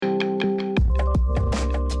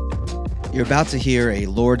You're about to hear a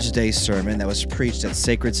Lord's Day sermon that was preached at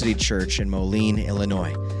Sacred City Church in Moline,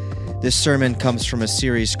 Illinois. This sermon comes from a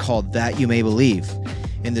series called That You May Believe.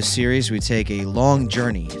 In this series, we take a long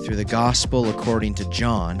journey through the Gospel according to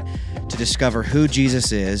John to discover who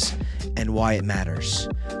Jesus is and why it matters.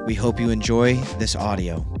 We hope you enjoy this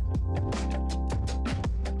audio.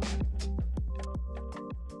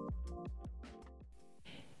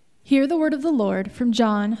 Hear the word of the Lord from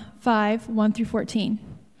John 5, 1-14.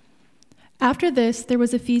 After this, there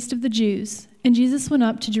was a feast of the Jews, and Jesus went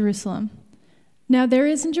up to Jerusalem. Now there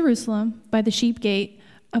is in Jerusalem, by the sheep gate,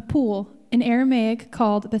 a pool, in Aramaic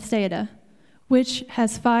called Bethsaida, which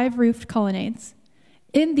has 5 roofed colonnades.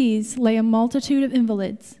 In these lay a multitude of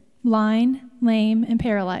invalids, blind, lame, and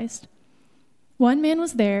paralyzed. One man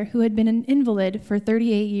was there who had been an invalid for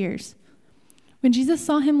 38 years. When Jesus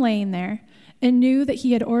saw him laying there, and knew that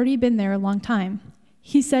he had already been there a long time,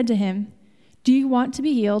 he said to him, "Do you want to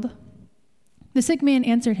be healed?" The sick man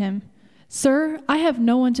answered him, "Sir, I have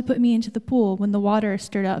no one to put me into the pool when the water is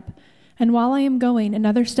stirred up, and while I am going,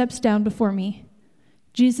 another steps down before me."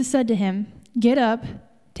 Jesus said to him, "Get up,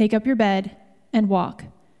 take up your bed, and walk."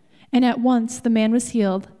 And at once the man was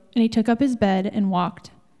healed, and he took up his bed and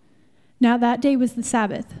walked. Now that day was the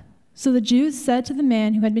Sabbath. So the Jews said to the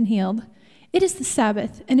man who had been healed, "It is the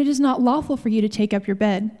Sabbath, and it is not lawful for you to take up your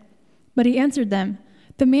bed." But he answered them,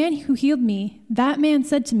 "The man who healed me, that man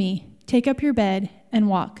said to me, 'Take up your bed and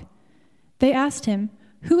walk.'" They asked him,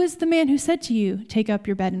 "Who is the man who said to you, 'Take up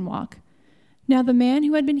your bed and walk'?" Now the man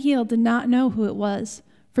who had been healed did not know who it was,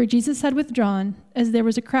 for Jesus had withdrawn, as there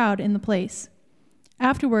was a crowd in the place.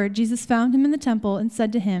 Afterward, Jesus found him in the temple and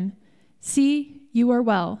said to him, "See, you are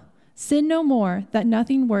well. Sin no more, that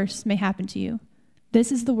nothing worse may happen to you."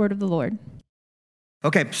 This is the word of the Lord.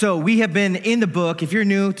 Okay, so we have been in the book. If you're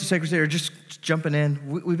new to Sacred City or just jumping in,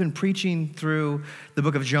 we've been preaching through the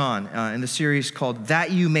book of John in the series called That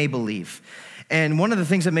You May Believe. And one of the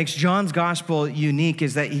things that makes John's gospel unique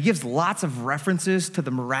is that he gives lots of references to the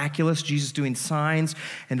miraculous, Jesus doing signs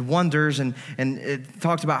and wonders, and it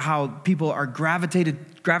talks about how people are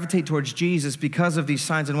gravitate towards Jesus because of these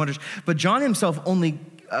signs and wonders. But John himself only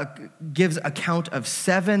gives account of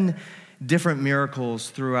 7 different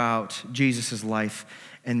miracles throughout Jesus' life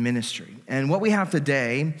and ministry. And what we have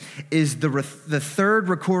today is the third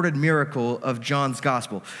recorded miracle of John's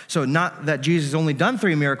gospel. So not that Jesus has only done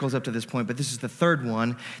 3 miracles up to this point, but this is the third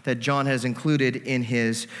one that John has included in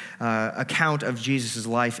his account of Jesus'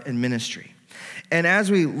 life and ministry. And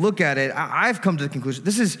as we look at it, I've come to the conclusion,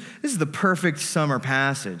 this is the perfect summer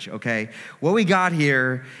passage, okay? What we got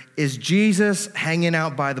here is Jesus hanging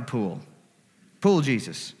out by the pool. Pool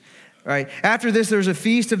Jesus. Right. After this, there's a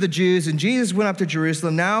feast of the Jews, and Jesus went up to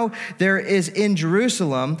Jerusalem. Now there is in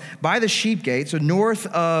Jerusalem, by the sheep gate, so north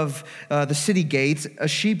of the city gates, a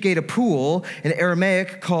sheep gate, a pool in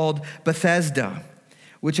Aramaic called Bethesda,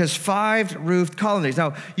 which has 5 roofed colonnades.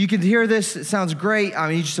 Now, you can hear this. It sounds great. I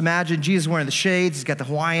mean, you just imagine Jesus wearing the shades. He's got the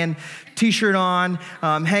Hawaiian t-shirt on,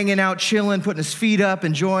 hanging out, chilling, putting his feet up,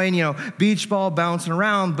 enjoying, beach ball, bouncing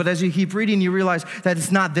around. But as you keep reading, you realize that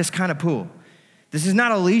it's not this kind of pool. This is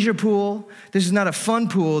not a leisure pool. This is not a fun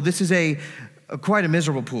pool. This is quite a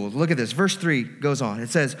miserable pool. Look at this. Verse 3 goes on. It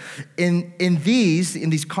says, in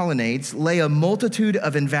these colonnades lay a multitude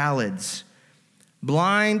of invalids,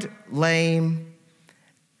 blind, lame,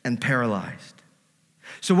 and paralyzed.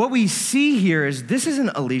 So what we see here is this isn't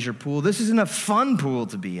a leisure pool. This isn't a fun pool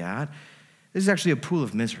to be at. This is actually a pool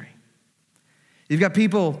of misery. You've got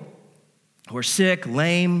people who are sick,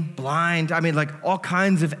 lame, blind, like all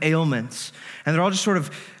kinds of ailments. And they're all just sort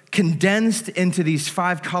of condensed into these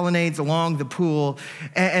 5 colonnades along the pool.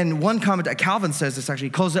 And one comment, Calvin says this actually,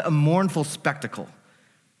 he calls it a mournful spectacle.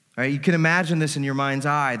 Right? You can imagine this in your mind's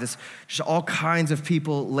eye, this just all kinds of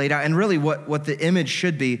people laid out. And really what the image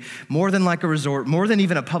should be, more than like a resort, more than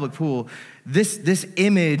even a public pool, this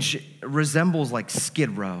image resembles like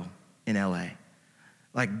Skid Row in LA.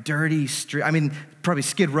 Like dirty street, probably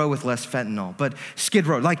Skid Row with less fentanyl, but Skid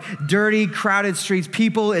Row, like dirty, crowded streets,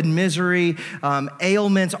 people in misery,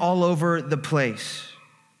 ailments all over the place.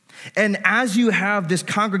 And as you have this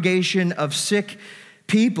congregation of sick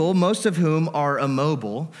people, most of whom are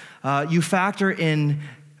immobile, you factor in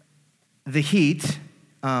the heat,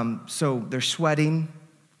 so they're sweating,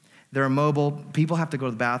 they're immobile, people have to go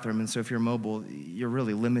to the bathroom, and so if you're immobile, you're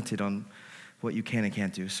really limited on what you can and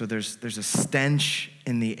can't do. So there's a stench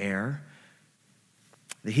in the air.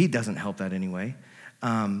 The heat doesn't help that anyway.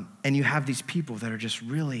 And you have these people that are just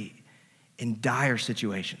really in dire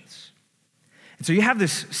situations. And so you have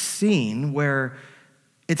this scene where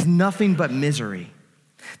it's nothing but misery.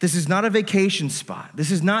 This is not a vacation spot.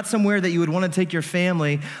 This is not somewhere that you would want to take your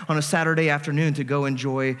family on a Saturday afternoon to go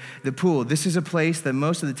enjoy the pool. This is a place that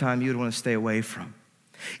most of the time you would want to stay away from.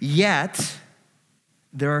 Yet,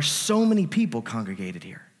 there are so many people congregated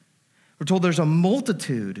here. We're told there's a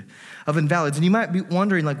multitude of invalids. And you might be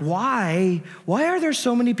wondering, like, why are there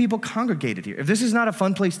so many people congregated here? If this is not a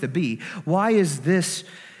fun place to be, why is this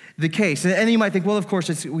the case? And you might think, well, of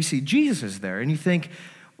course, we see Jesus is there. And you think,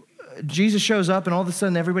 Jesus shows up and all of a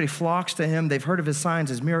sudden everybody flocks to him. They've heard of his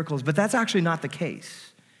signs, his miracles, but that's actually not the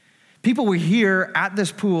case. People were here at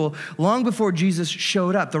this pool long before Jesus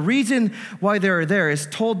showed up. The reason why they're there is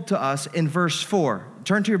told to us in verse 4.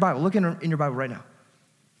 Turn to your Bible. Look in your Bible right now.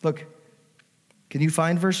 Look. Can you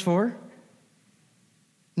find verse 4?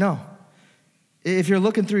 No. If you're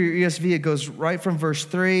looking through your ESV, it goes right from verse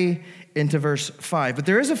 3 into verse 5. But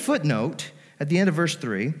there is a footnote at the end of verse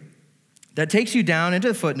 3 that takes you down into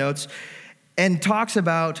the footnotes and talks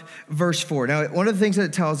about verse 4. Now, one of the things that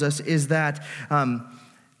it tells us is that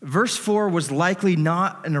verse 4 was likely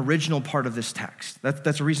not an original part of this text.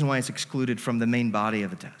 That's a reason why it's excluded from the main body of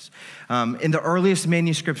the text. In the earliest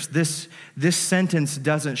manuscripts, this sentence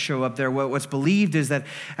doesn't show up there. What's believed is that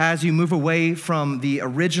as you move away from the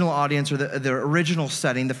original audience or the original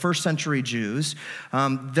setting, the first century Jews,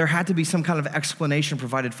 there had to be some kind of explanation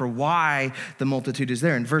provided for why the multitude is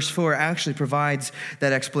there. And verse 4 actually provides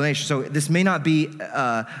that explanation. So this may not be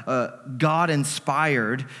a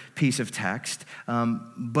God-inspired piece of text,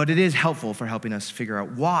 but it is helpful for helping us figure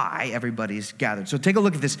out why everybody's gathered. So take a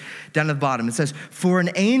look at this down at the bottom. It says, "For an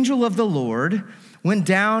angel of the Lord went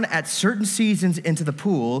down at certain seasons into the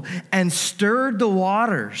pool and stirred the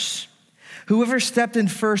waters. Whoever stepped in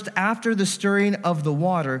first after the stirring of the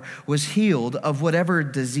water was healed of whatever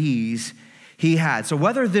disease he had." So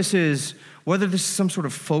whether this is some sort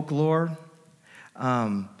of folklore,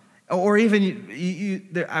 or even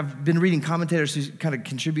I've been reading commentators who kind of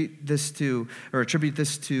attribute this to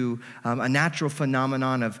a natural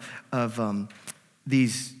phenomenon of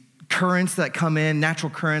these currents that come in, natural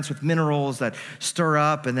currents with minerals that stir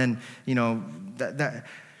up, and then that.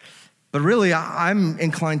 But really, I'm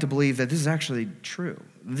inclined to believe that this is actually true.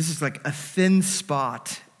 This is like a thin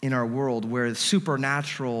spot in our world where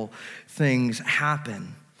supernatural things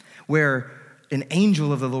happen, where an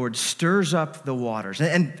angel of the Lord stirs up the waters.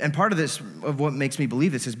 And part of this, of what makes me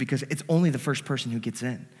believe this, is because it's only the first person who gets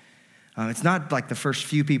in. It's not like the first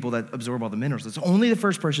few people that absorb all the minerals. It's only the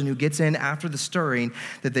first person who gets in after the stirring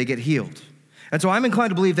that they get healed. And so I'm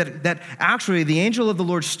inclined to believe that actually the angel of the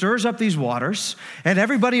Lord stirs up these waters, and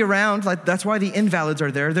everybody around, like, that's why the invalids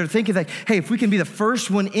are there. They're thinking like, hey, if we can be the first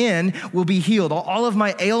one in, we'll be healed. All of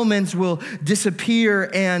my ailments will disappear,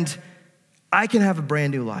 and I can have a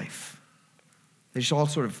brand new life. They just all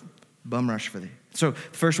sort of bum rush for so the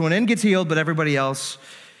first one in gets healed, but everybody else,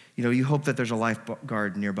 you hope that there's a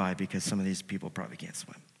lifeguard nearby because some of these people probably can't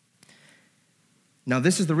swim. Now,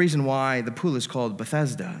 this is the reason why the pool is called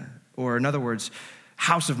Bethesda, or in other words,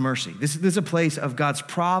 house of mercy. This is a place of God's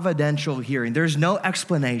providential hearing. There's no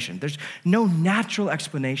explanation. There's no natural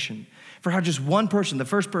explanation for how just one person, the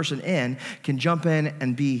first person in, can jump in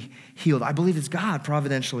and be healed. I believe it's God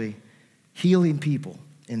providentially healing people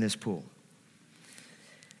in this pool.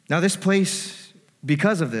 Now, this place,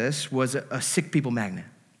 because of this, was a sick people magnet.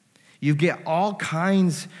 You get all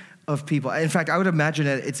kinds of people. In fact, I would imagine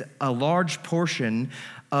that it's a large portion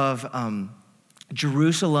of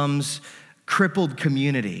Jerusalem's crippled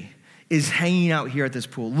community is hanging out here at this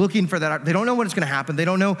pool, looking for that. They don't know when it's going to happen. They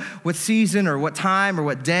don't know what season or what time or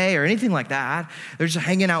what day or anything like that. They're just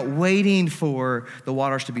hanging out waiting for the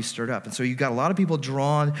waters to be stirred up. And so you've got a lot of people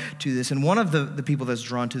drawn to this. And one of the people that's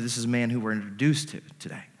drawn to this is a man who we're introduced to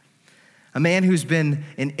today. A man who's been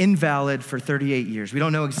an invalid for 38 years. We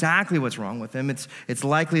don't know exactly what's wrong with him. It's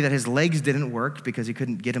likely that his legs didn't work because he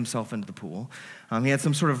couldn't get himself into the pool. He had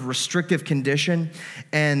some sort of restrictive condition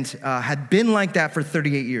and had been like that for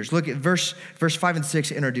 38 years. Look at verse 5 and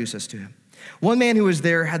 6 introduce us to him. One man who was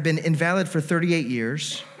there had been invalid for 38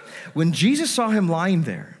 years. When Jesus saw him lying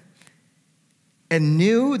there and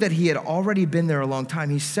knew that he had already been there a long time,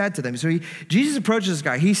 he said to them, Jesus approaches this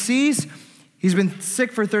guy. He sees he's been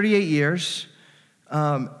sick for 38 years,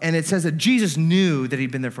 and it says that Jesus knew that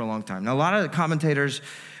he'd been there for a long time. Now, a lot of the commentators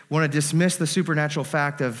want to dismiss the supernatural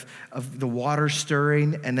fact of the water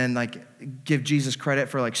stirring and then give Jesus credit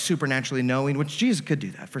for supernaturally knowing, which Jesus could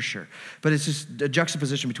do that for sure. But it's just a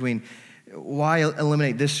juxtaposition between why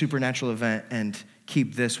eliminate this supernatural event and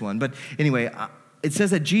keep this one. But anyway, it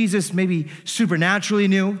says that Jesus maybe supernaturally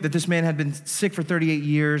knew that this man had been sick for 38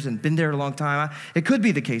 years and been there a long time. It could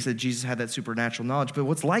be the case that Jesus had that supernatural knowledge, but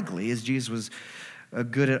what's likely is Jesus was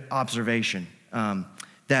good at observation.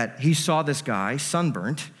 that he saw this guy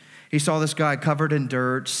sunburnt. He saw this guy covered in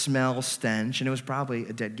dirt, smell, stench, and it was probably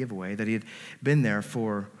a dead giveaway that he had been there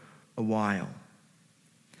for a while.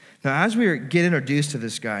 Now, as we get introduced to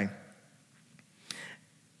this guy,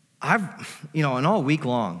 and all week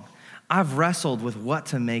long, I've wrestled with what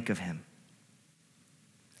to make of him.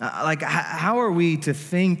 How are we to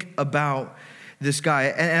think about this guy?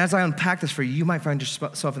 And as I unpack this for you, you might find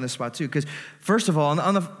yourself in this spot too. Because first of all,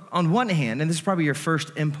 on one hand, and this is probably your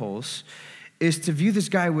first impulse, is to view this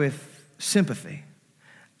guy with sympathy.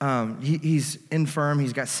 He's infirm,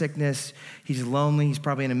 he's got sickness, he's lonely, he's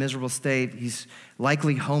probably in a miserable state, he's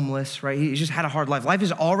likely homeless, right? He's just had a hard life. Life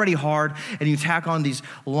is already hard, and you tack on these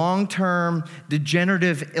long-term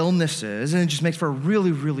degenerative illnesses, and it just makes for a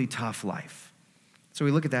really, really tough life. So we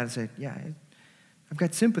look at that and say, yeah, I've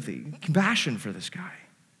got sympathy, compassion for this guy.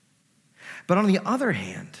 But on the other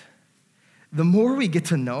hand, the more we get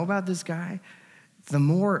to know about this guy, the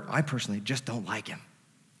more I personally just don't like him.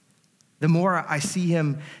 The more I see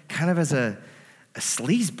him kind of as a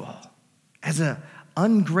sleazeball, as a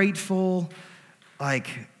ungrateful,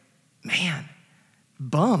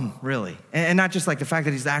 bum, really. And not just like the fact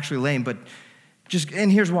that he's actually lame, but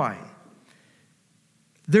and here's why.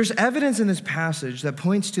 There's evidence in this passage that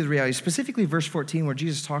points to the reality, specifically verse 14, where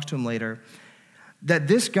Jesus talks to him later, that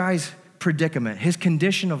this guy's predicament, his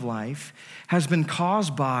condition of life, has been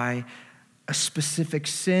caused by a specific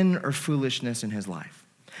sin or foolishness in his life.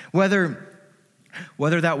 Whether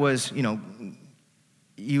that was,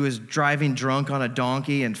 he was driving drunk on a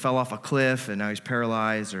donkey and fell off a cliff and now he's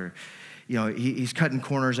paralyzed, or, he's cutting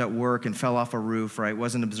corners at work and fell off a roof, right?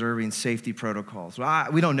 Wasn't observing safety protocols. Well,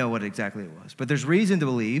 we don't know what exactly it was, but there's reason to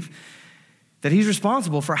believe that he's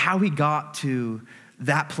responsible for how he got to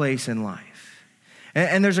that place in life.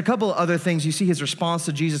 And there's a couple other things. You see his response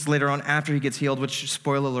to Jesus later on after he gets healed, which,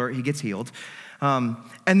 spoiler alert, he gets healed.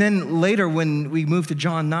 And then later when we move to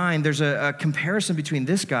John 9, there's a comparison between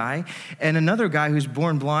this guy and another guy who's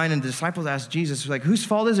born blind, and the disciples asked Jesus, whose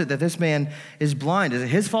fault is it that this man is blind? Is it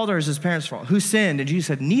his fault or is his parents' fault? Who sinned? And Jesus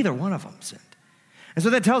said, neither one of them sinned. And so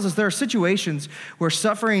that tells us there are situations where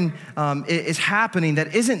suffering is happening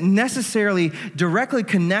that isn't necessarily directly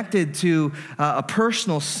connected to a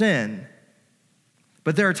personal sin,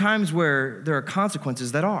 but there are times where there are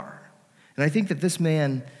consequences that are. And I think that this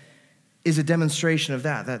man is a demonstration of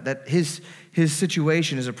that his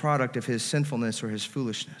situation is a product of his sinfulness or his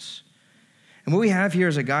foolishness. And what we have here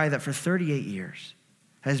is a guy that for 38 years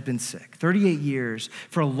has been sick. 38 years,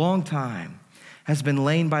 for a long time, has been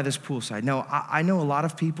laying by this poolside. Now, I know a lot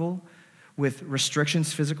of people with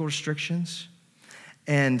restrictions, physical restrictions,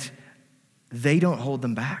 and they don't hold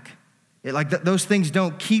them back. Those things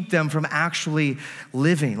don't keep them from actually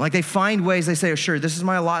living. They find ways, they say, oh, sure, this is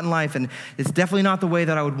my lot in life, and it's definitely not the way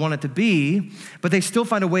that I would want it to be, but they still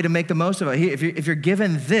find a way to make the most of it. If you're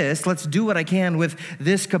given this, let's do what I can with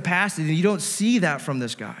this capacity. And you don't see that from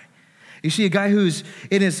this guy. You see a guy who's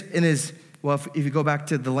in his if you go back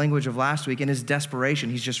to the language of last week, in his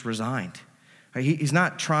desperation, he's just resigned. He's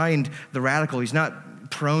not trying the radical. He's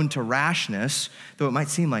not prone to rashness, though it might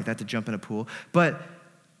seem like that to jump in a pool, but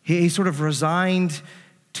he's sort of resigned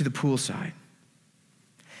to the poolside.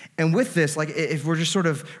 And with this, if we're just sort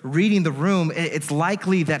of reading the room, it's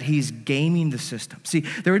likely that he's gaming the system. See,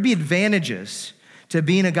 there would be advantages to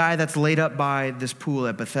being a guy that's laid up by this pool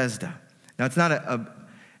at Bethesda. Now, it's not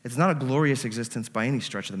a glorious existence by any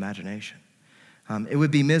stretch of the imagination. It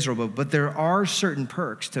would be miserable, but there are certain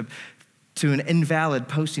perks to an invalid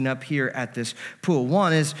posting up here at this pool.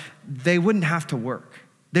 One is they wouldn't have to work.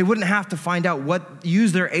 They wouldn't have to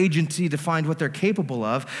use their agency to find what they're capable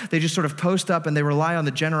of. They just sort of post up and they rely on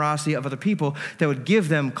the generosity of other people that would give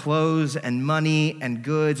them clothes and money and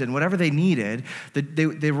goods and whatever they needed.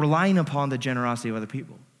 They're relying upon the generosity of other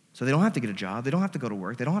people. So they don't have to get a job. They don't have to go to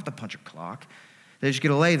work. They don't have to punch a clock. They just get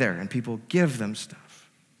to lay there and people give them stuff.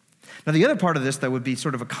 Now, the other part of this that would be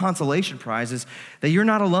sort of a consolation prize is that you're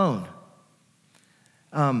not alone.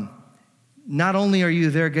 Not only are you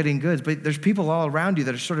there getting goods, but there's people all around you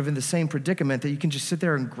that are sort of in the same predicament that you can just sit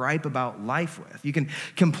there and gripe about life with. You can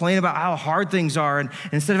complain about how hard things are, and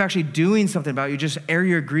instead of actually doing something about it, you just air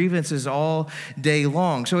your grievances all day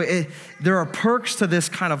long. So there are perks to this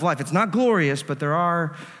kind of life. It's not glorious, but there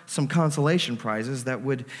are some consolation prizes that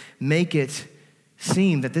would make it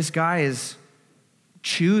seem that this guy is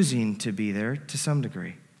choosing to be there to some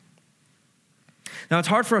degree. Now, it's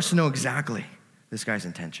hard for us to know exactly this guy's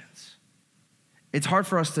intentions. It's hard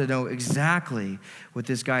for us to know exactly what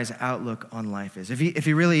this guy's outlook on life is. If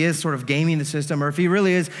he really is sort of gaming the system, or if he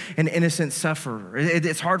really is an innocent sufferer.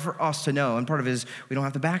 It's hard for us to know, and part of it is we don't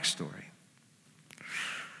have the backstory.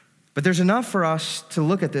 But there's enough for us to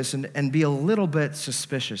look at this and be a little bit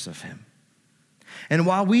suspicious of him. And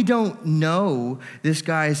while we don't know this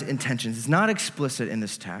guy's intentions, it's not explicit in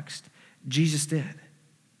this text, Jesus did.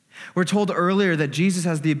 We're told earlier that Jesus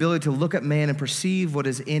has the ability to look at man and perceive what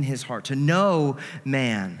is in his heart, to know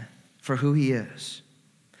man for who he is.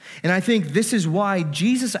 And I think this is why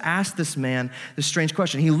Jesus asked this man this strange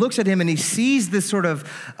question. He looks at him and he sees this sort of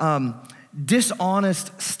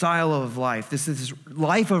dishonest style of life, this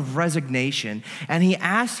life of resignation. And he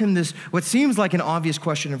asks him this, what seems like an obvious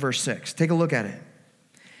question in verse 6. Take a look at it.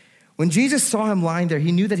 When Jesus saw him lying there,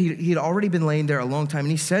 he knew that he had already been laying there a long time.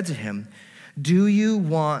 And he said to him, "Do you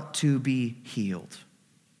want to be healed?"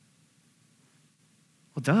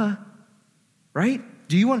 Well, duh, right?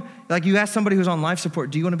 Do you want, like you ask somebody who's on life support,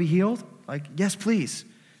 do you want to be healed? Like, yes, please.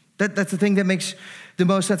 That's the thing that makes the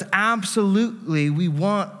most sense. Absolutely, we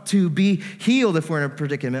want to be healed if we're in a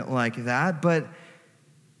predicament like that. But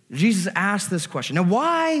Jesus asked this question. Now,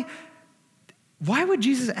 why would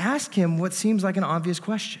Jesus ask him what seems like an obvious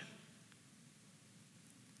question?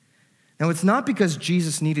 Now, it's not because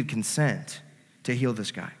Jesus needed consent to heal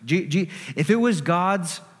this guy. If it was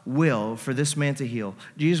God's will for this man to heal,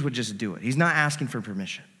 Jesus would just do it. He's not asking for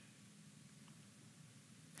permission.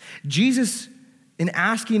 Jesus, in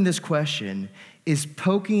asking this question, is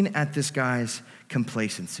poking at this guy's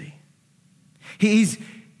complacency. He's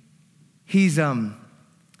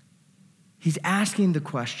asking the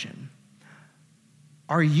question,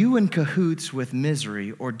 are you in cahoots with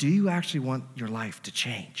misery, or do you actually want your life to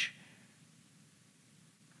change?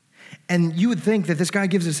 And you would think that this guy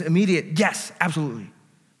gives this immediate, yes, absolutely,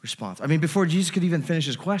 response. I mean, before Jesus could even finish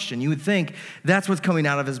his question, you would think that's what's coming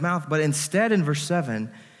out of his mouth. But instead, in verse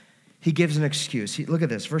 7, he gives an excuse. Look at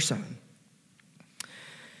this, verse 7.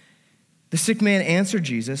 The sick man answered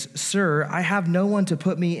Jesus, "Sir, I have no one to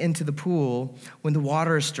put me into the pool when the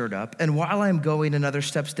water is stirred up, and while I'm going, another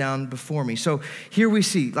steps down before me." So here we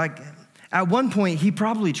see, like, at one point, he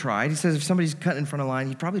probably tried. He says if somebody's cutting in front of the line,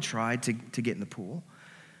 he probably tried to get in the pool.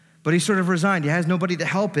 But he sort of resigned. He has nobody to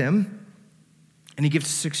help him. And he gives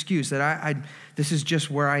this excuse that this is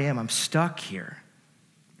just where I am. I'm stuck here.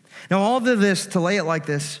 Now, all of this, to lay it like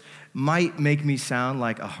this, might make me sound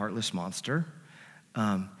like a heartless monster.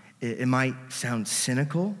 It might sound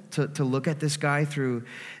cynical to look at this guy through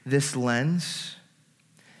this lens.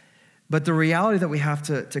 But the reality that we have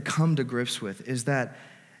to come to grips with is that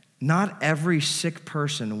not every sick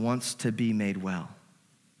person wants to be made well.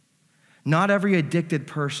 Not every addicted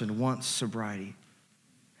person wants sobriety.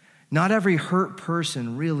 Not every hurt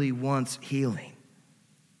person really wants healing.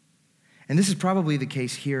 And this is probably the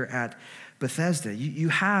case here at Bethesda. You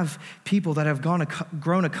have people that have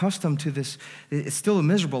grown accustomed to this. It's still a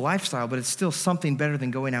miserable lifestyle, but it's still something better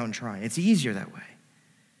than going out and trying. It's easier that way.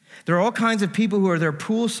 There are all kinds of people who are there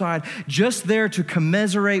poolside, just there to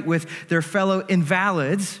commiserate with their fellow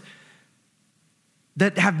invalids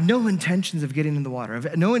that have no intentions of getting in the water,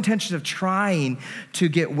 have no intentions of trying to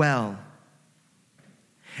get well.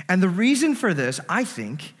 And the reason for this, I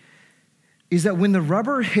think, is that when the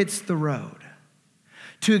rubber hits the road,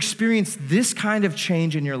 to experience this kind of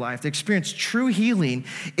change in your life, to experience true healing,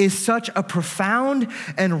 is such a profound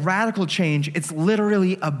and radical change. It's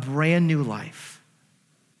literally a brand new life.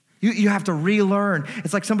 You have to relearn.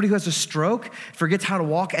 It's like somebody who has a stroke, forgets how to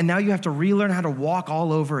walk, and now you have to relearn how to walk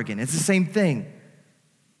all over again. It's the same thing.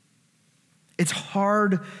 It's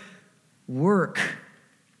hard work.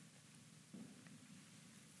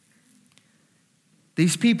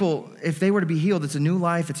 These people, if they were to be healed, it's a new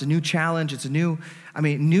life, it's a new challenge, it's a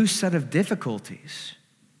new set of difficulties.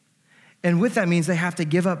 And with that means they have to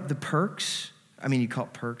give up the perks. I mean, you call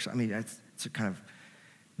it perks. I mean, it's a kind of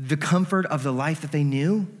the comfort of the life that they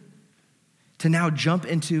knew to now jump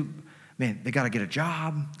into, they got to get a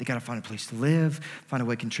job, they got to find a place to live, find a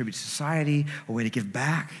way to contribute to society, a way to give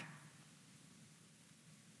back.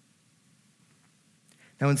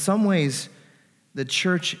 Now, in some ways, the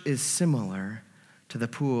church is similar to the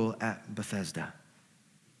pool at Bethesda.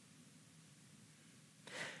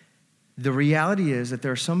 The reality is that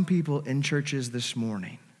there are some people in churches this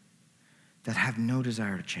morning that have no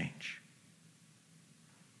desire to change.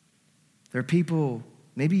 There are people,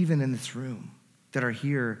 maybe even in this room, that are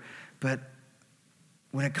here, but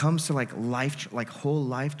when it comes to whole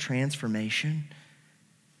life transformation,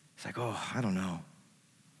 it's like, oh, I don't know.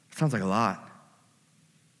 It sounds like a lot.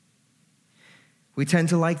 We tend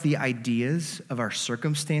to like the ideas of our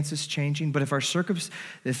circumstances changing, but if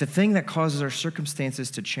the thing that causes our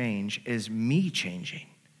circumstances to change is me changing,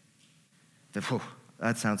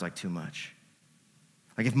 that sounds like too much.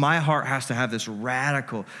 Like if my heart has to have this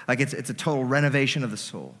radical, like it's a total renovation of the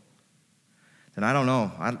soul, then I don't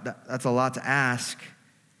know. That's a lot to ask.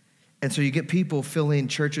 And so you get people filling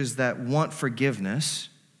churches that want forgiveness.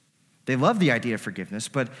 They love the idea of forgiveness,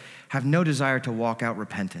 but have no desire to walk out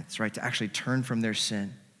repentance, right? To actually turn from their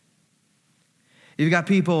sin. You've got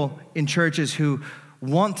people in churches who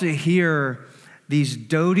want to hear these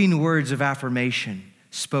doting words of affirmation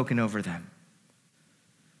spoken over them,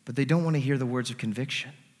 but they don't want to hear the words of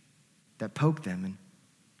conviction that poke them and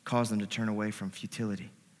cause them to turn away from futility.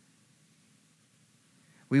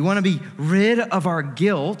 We want to be rid of our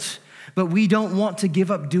guilt, but we don't want to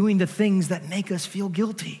give up doing the things that make us feel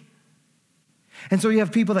guilty. And so you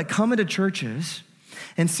have people that come into churches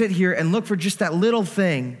and sit here and look for just that little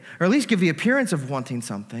thing, or at least give the appearance of wanting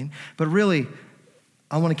something, but really,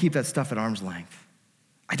 I want to keep that stuff at arm's length.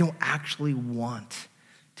 I don't actually want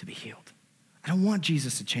to be healed. I don't want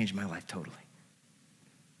Jesus to change my life totally.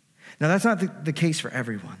 Now, that's not the case for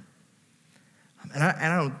everyone. And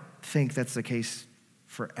I don't think that's the case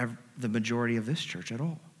for the majority of this church at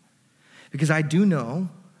all. Because I do know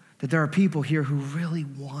that there are people here who really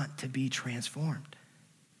want to be transformed.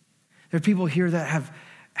 There are people here that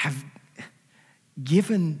have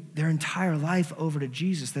given their entire life over to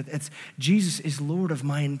Jesus, that Jesus is Lord of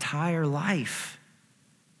my entire life.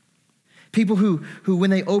 People who when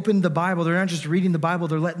they open the Bible, they're not just reading the Bible,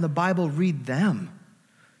 they're letting the Bible read them.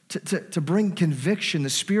 To bring conviction, the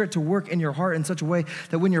Spirit to work in your heart in such a way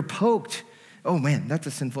that when you're poked, oh man, that's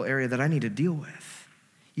a sinful area that I need to deal with.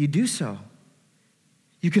 You do so.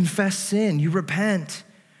 You confess sin, you repent,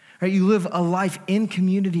 right? You live a life in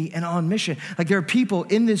community and on mission. Like there are people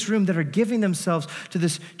in this room that are giving themselves to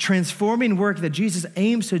this transforming work that Jesus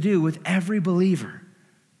aims to do with every believer.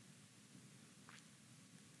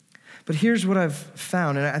 But here's what I've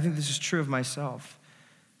found, and I think this is true of myself.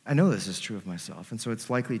 I know this is true of myself, and so it's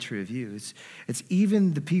likely true of you. It's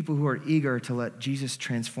even the people who are eager to let Jesus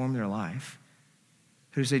transform their life,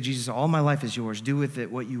 who say, Jesus, all my life is yours. Do with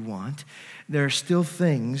it what you want. There are still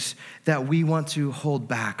things that we want to hold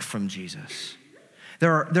back from Jesus.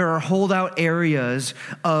 There are holdout areas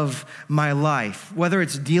of my life, whether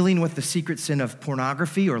it's dealing with the secret sin of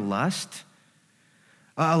pornography or lust,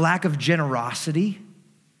 a lack of generosity,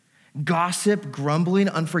 gossip, grumbling,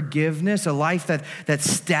 unforgiveness, a life that's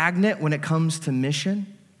stagnant when it comes to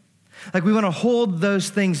mission. Like we want to hold those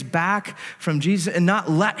things back from Jesus and not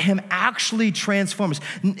let him actually transform us.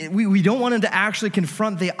 We don't want him to actually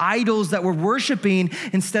confront the idols that we're worshiping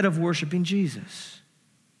instead of worshiping Jesus.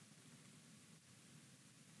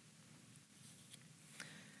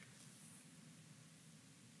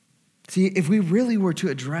 See, if we really were to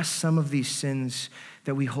address some of these sins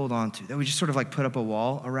that we hold on to, that we just sort of like put up a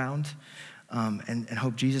wall around and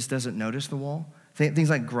hope Jesus doesn't notice the wall, things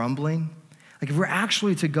like grumbling, like if we're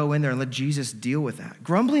actually to go in there and let Jesus deal with that.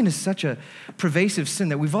 Grumbling is such a pervasive sin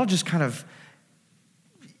that we've all just kind of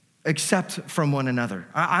accept from one another.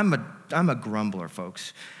 I'm a grumbler,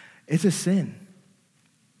 folks. It's a sin.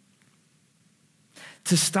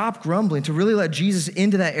 To stop grumbling, to really let Jesus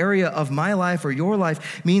into that area of my life or your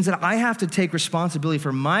life means that I have to take responsibility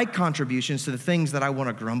for my contributions to the things that I want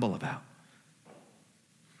to grumble about.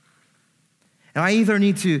 And I either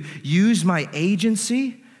need to use my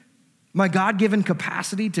agency, my God-given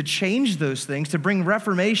capacity to change those things, to bring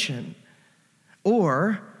reformation,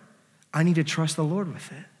 or I need to trust the Lord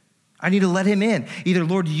with it. I need to let him in. Either,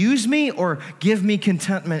 Lord, use me or give me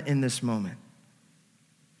contentment in this moment.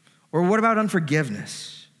 Or what about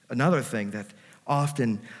unforgiveness? Another thing that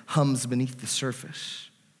often hums beneath the surface.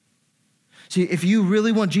 See, if you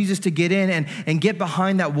really want Jesus to get in and get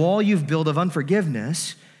behind that wall you've built of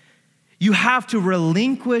unforgiveness, you have to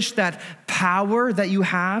relinquish that power that you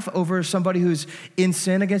have over somebody who's in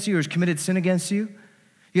sin against you or has committed sin against you.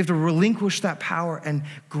 You have to relinquish that power and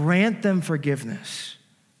grant them forgiveness.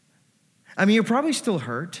 I mean, you're probably still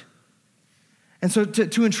hurt. And so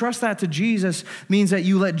to entrust that to Jesus means that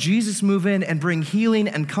you let Jesus move in and bring healing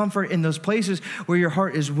and comfort in those places where your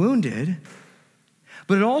heart is wounded.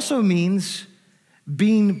 But it also means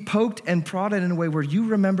being poked and prodded in a way where you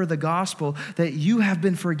remember the gospel that you have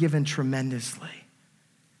been forgiven tremendously.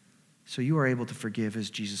 So you are able to forgive as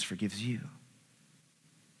Jesus forgives you.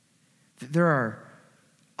 There are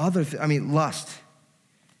other lust.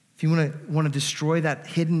 If you want to destroy that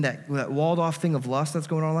hidden, that walled off thing of lust that's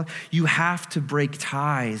going on in life, you have to break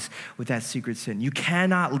ties with that secret sin. You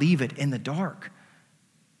cannot leave it in the dark.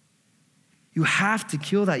 You have to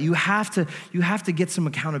kill that. You have to get some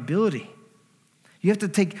accountability. You have to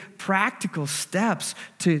take practical steps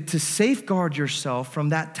to safeguard yourself from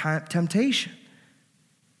that temptation.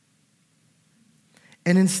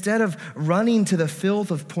 And instead of running to the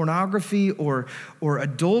filth of pornography or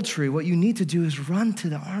adultery, what you need to do is run to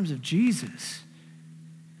the arms of Jesus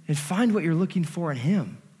and find what you're looking for in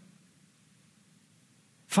him.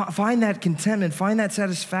 Find that contentment, find that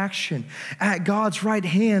satisfaction. At God's right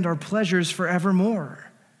hand are pleasures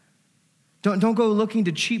forevermore. Don't go looking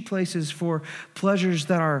to cheap places for pleasures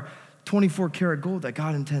that are 24 karat gold that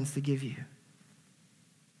God intends to give you.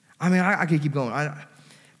 I mean, I could keep going.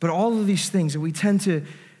 But all of these things that we tend to,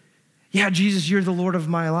 yeah, Jesus, you're the Lord of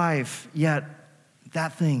my life, yet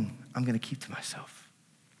that thing I'm going to keep to myself.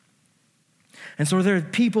 And so there are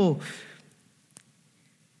people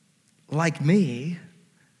like me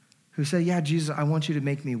who say, yeah, Jesus, I want you to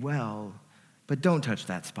make me well, but don't touch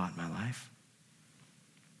that spot in my life.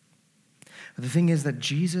 But the thing is that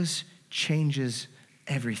Jesus changes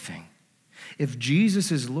everything. If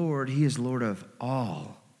Jesus is Lord, he is Lord of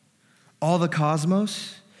all the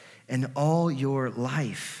cosmos, and all your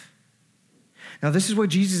life. Now, this is what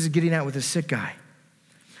Jesus is getting at with the sick guy.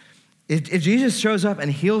 If Jesus shows up and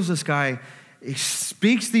heals this guy, he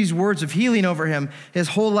speaks these words of healing over him, his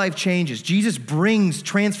whole life changes. Jesus brings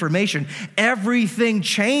transformation. Everything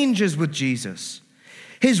changes with Jesus.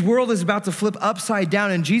 His world is about to flip upside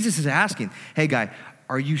down, and Jesus is asking, hey, guy,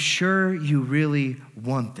 are you sure you really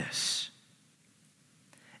want this?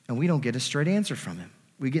 And we don't get a straight answer from him.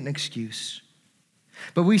 We get an excuse.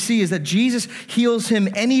 But we see is that Jesus heals him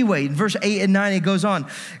anyway. In verse 8 and 9, it goes on.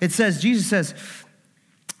 It says, Jesus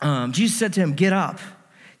said to him, get up,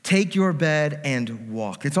 take your bed and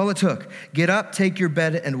walk. That's all it took. Get up, take your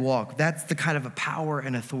bed and walk. That's the kind of a power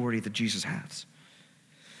and authority that Jesus has.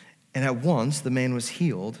 And at once the man was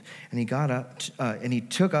healed, and he got up, and he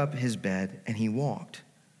took up his bed and he walked.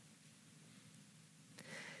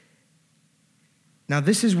 Now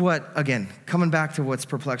this is what, again, coming back to what's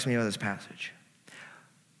perplexed me about this passage.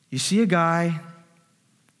 You see a guy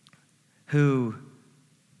who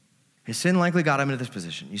his sin likely got him into this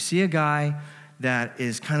position. You see a guy that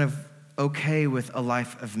is kind of okay with a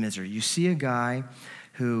life of misery. You see a guy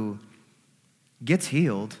who gets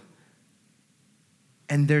healed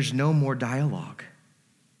and there's no more dialogue.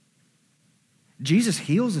 Jesus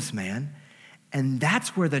heals this man, and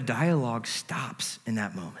that's where the dialogue stops in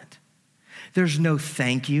that moment. There's no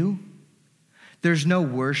thank you. There's no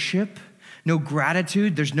worship. No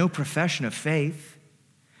gratitude, there's no profession of faith.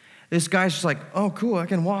 This guy's just like, oh, cool, I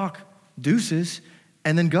can walk, deuces,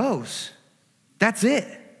 and then goes. That's it.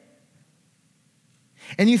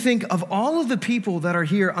 And you think of all of the people that are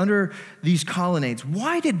here under these colonnades,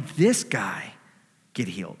 why did this guy get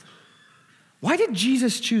healed? Why did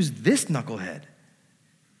Jesus choose this knucklehead?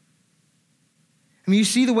 I mean, you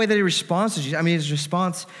see the way that he responds to Jesus. I mean, his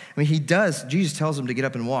response, he does. Jesus tells him to get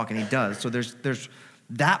up and walk, and he does. So there's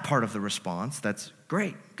that part of the response. That's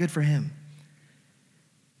great. Good for him.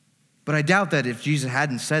 But I doubt that if Jesus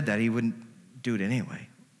hadn't said that, he wouldn't do it anyway.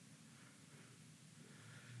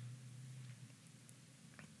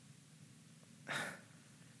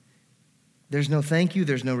 There's no thank you.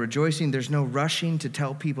 There's no rejoicing. There's no rushing to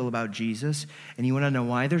tell people about Jesus. And you want to know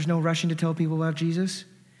why there's no rushing to tell people about Jesus?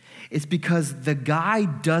 It's because the guy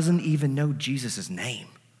doesn't even know Jesus' name.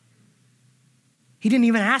 He didn't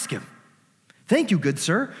even ask him. Thank you, good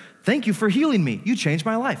sir. Thank you for healing me. You changed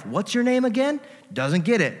my life. What's your name again? Doesn't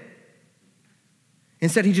get it.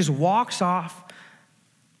 Instead, he just walks off,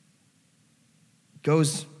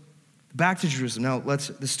 goes back to Jerusalem. Now,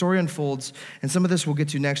 the story unfolds, and some of this we'll get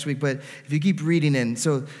to next week, but if you keep reading in,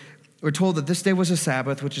 so we're told that this day was a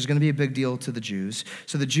Sabbath, which is going to be a big deal to the Jews.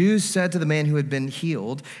 So the Jews said to the man who had been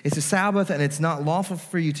healed, it's a Sabbath and it's not lawful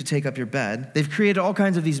for you to take up your bed. They've created all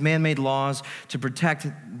kinds of these man-made laws to protect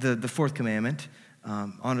the fourth commandment.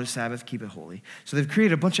 Honor the Sabbath, keep it holy. So they've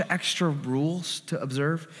created a bunch of extra rules to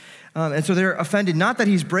observe. And so they're offended, not that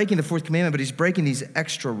he's breaking the fourth commandment, but he's breaking these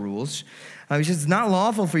extra rules. He says, it's not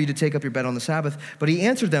lawful for you to take up your bed on the Sabbath. But he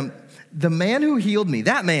answered them, the man who healed me,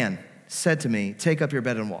 that man said to me, take up your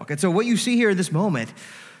bed and walk. And so what you see here in this moment,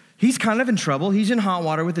 he's kind of in trouble. He's in hot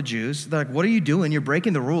water with the Jews. They're like, what are you doing? You're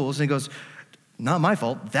breaking the rules. And he goes, not my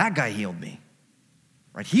fault. That guy healed me.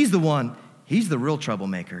 Right? He's the one. He's the real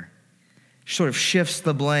troublemaker. Sort of shifts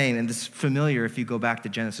the blame. And this is familiar if you go back to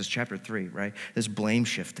Genesis chapter 3, right? This blame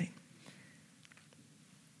shifting.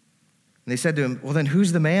 And they said to him, well, then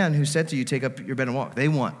who's the man who said to you, take up your bed and walk? They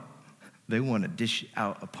want to dish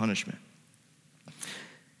out a punishment.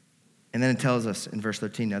 And then it tells us in verse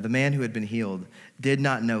 13, now the man who had been healed did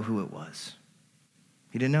not know who it was.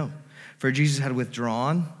 He didn't know. For Jesus had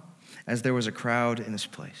withdrawn as there was a crowd in this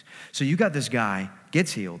place. So you got this guy,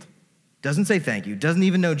 gets healed, doesn't say thank you, doesn't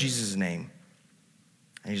even know Jesus' name,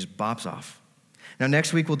 and he just bops off. Now,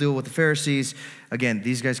 next week, we'll deal with the Pharisees. Again,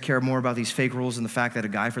 these guys care more about these fake rules and the fact that a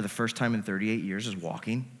guy for the first time in 38 years is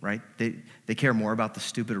walking, right? They care more about the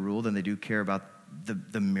stupid rule than they do care about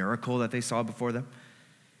the miracle that they saw before them.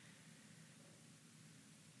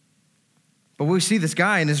 But we see this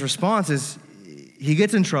guy, and his response is he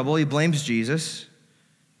gets in trouble. He blames Jesus.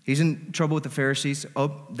 He's in trouble with the Pharisees.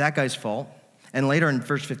 Oh, that guy's fault. And later in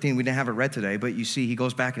verse 15, we didn't have it read today, but you see he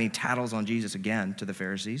goes back and he tattles on Jesus again to the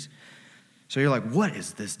Pharisees. So you're like, what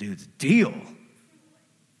is this dude's deal?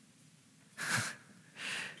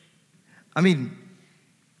 I mean,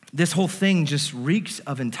 this whole thing just reeks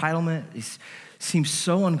of entitlement. It seems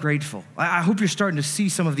so ungrateful. I hope you're starting to see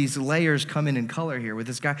some of these layers come in color here with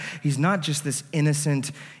this guy. He's not just this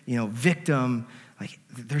innocent, victim. Like,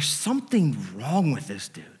 there's something wrong with this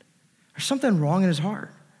dude. There's something wrong in his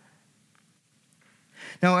heart.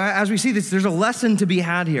 Now, as we see this, there's a lesson to be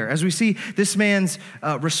had here. As we see this man's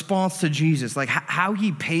response to Jesus, like how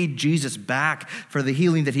he paid Jesus back for the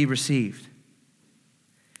healing that he received.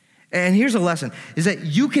 And here's a lesson, is that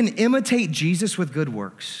you can imitate Jesus with good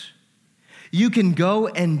works. You can go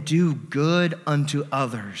and do good unto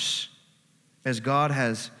others as God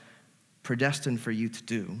has predestined for you to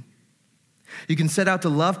do. You can set out to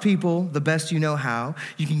love people the best you know how.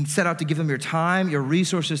 You can set out to give them your time, your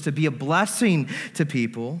resources to be a blessing to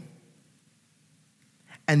people.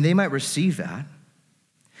 And they might receive that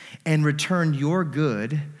and return your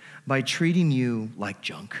good by treating you like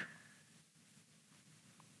junk.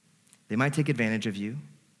 They might take advantage of you.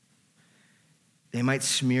 They might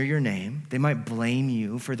smear your name. They might blame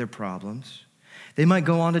you for their problems. They might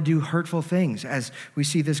go on to do hurtful things, as we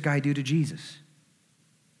see this guy do to Jesus.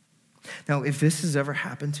 Now, if this has ever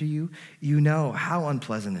happened to you, you know how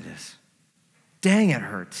unpleasant it is. Dang, it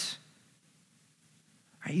hurts.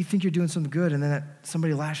 Right? You think you're doing something good, and then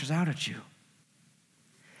somebody lashes out at you.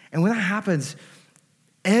 And when that happens,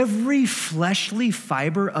 every fleshly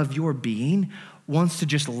fiber of your being wants to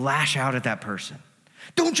just lash out at that person.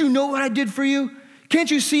 Don't you know what I did for you? Can't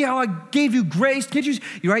you see how I gave you grace? Can't you?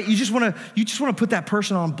 Right? You just want to put that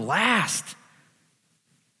person on blast.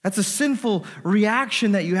 That's a sinful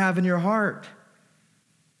reaction that you have in your heart.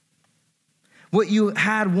 What you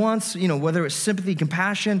had once, whether it's sympathy,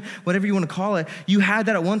 compassion, whatever you want to call it, you had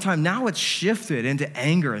that at one time. Now it's shifted into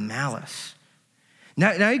anger and malice.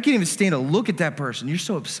 Now you can't even stand to look at that person. You're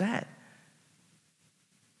so upset.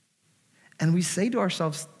 And we say to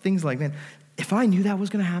ourselves things like, man, if I knew that was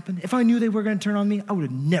going to happen, if I knew they were going to turn on me, I would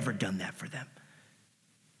have never done that for them.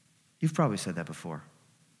 You've probably said that before.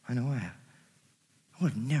 I know I have. I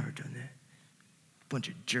would have never done that. Bunch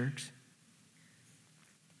of jerks.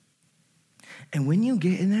 And when you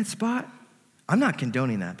get in that spot, I'm not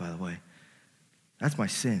condoning that, by the way. That's my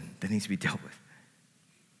sin that needs to be dealt with.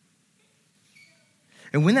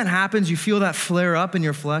 And when that happens, you feel that flare up in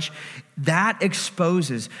your flesh, that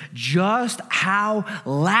exposes just how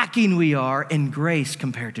lacking we are in grace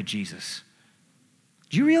compared to Jesus.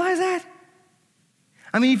 Do you realize that?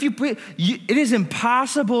 I mean, it is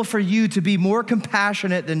impossible for you to be more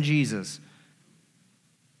compassionate than Jesus.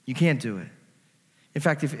 You can't do it. In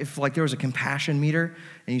fact, if like there was a compassion meter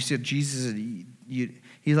and you see Jesus,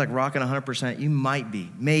 he's like rocking 100%, you might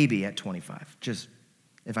be, maybe at 25, just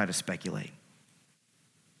if I had to speculate.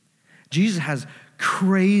 Jesus has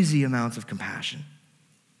crazy amounts of compassion.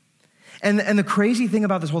 And the crazy thing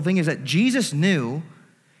about this whole thing is that Jesus knew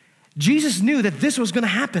that this was going to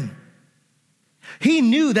happen. He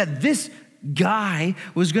knew that this guy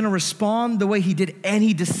was going to respond the way he did, and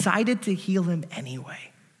he decided to heal him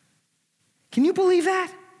anyway. Can you believe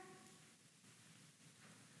that?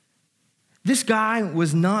 This guy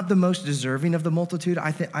was not the most deserving of the multitude.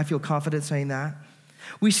 I feel confident saying that.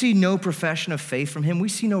 We see no profession of faith from him. We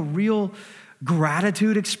see no real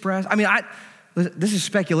gratitude expressed. I mean, this is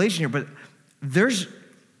speculation here, but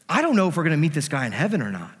I don't know if we're going to meet this guy in heaven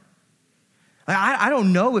or not. I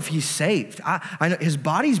don't know if he's saved. I know his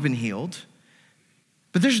body's been healed,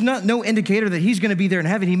 but there's no indicator that he's going to be there in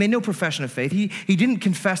heaven. He made no profession of faith. He didn't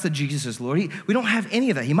confess that Jesus is Lord. We don't have any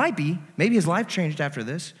of that. He might be. Maybe his life changed after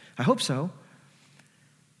this. I hope so.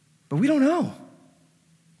 But we don't know.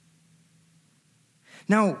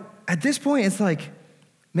 Now, at this point, it's like,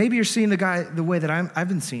 maybe you're seeing the guy the way that I've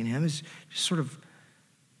been seeing him is just sort of,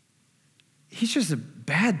 he's just a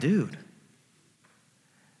bad dude.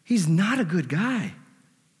 He's not a good guy.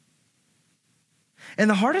 And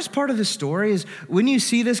the hardest part of this story is when you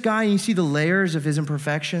see this guy and you see the layers of his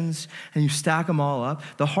imperfections and you stack them all up,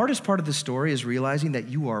 the hardest part of the story is realizing that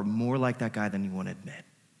you are more like that guy than you want to admit.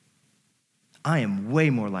 I am way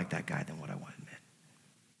more like that guy than what I want to admit.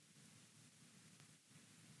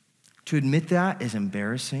 To admit that is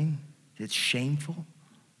embarrassing. It's shameful.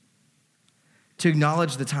 To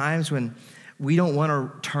acknowledge the times when we don't want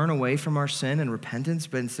to turn away from our sin and repentance,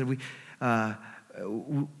 but instead we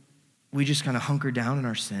just kind of hunker down in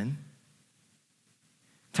our sin.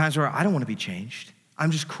 Times where I don't want to be changed.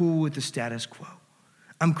 I'm just cool with the status quo.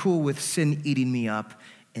 I'm cool with sin eating me up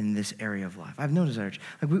in this area of life. I have no desire.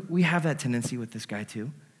 Like we have that tendency with this guy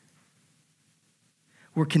too.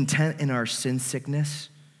 We're content in our sin sickness.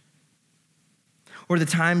 Or the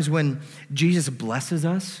times when Jesus blesses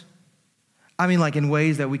us. I mean, like in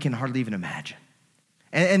ways that we can hardly even imagine.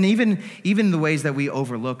 And even the ways that we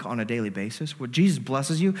overlook on a daily basis, where Jesus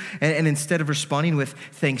blesses you, and instead of responding with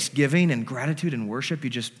thanksgiving and gratitude and worship, you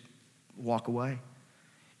just walk away.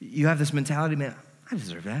 You have this mentality, man, I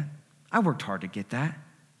deserve that. I worked hard to get that.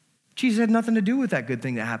 Jesus had nothing to do with that good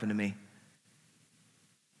thing that happened to me.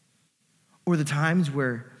 Or the times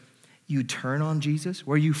where you turn on Jesus,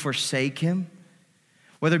 where you forsake him,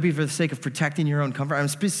 whether it be for the sake of protecting your own comfort. I'm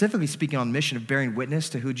specifically speaking on mission of bearing witness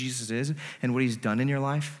to who Jesus is and what he's done in your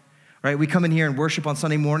life, right? We come in here and worship on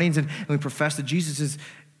Sunday mornings and we profess that Jesus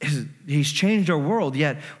he's changed our world,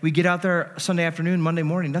 yet we get out there Sunday afternoon, Monday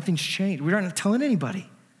morning, nothing's changed. We aren't telling anybody.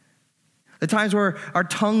 The times where our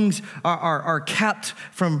tongues are kept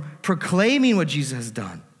from proclaiming what Jesus has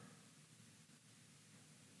done.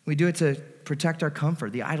 We do it to protect our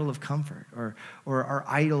comfort, the idol of comfort, or our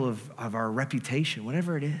idol of our reputation,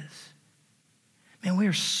 whatever it is. Man, we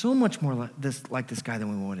are so much more like this guy than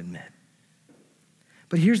we want to admit.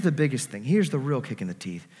 But here's the biggest thing. Here's the real kick in the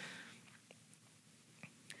teeth.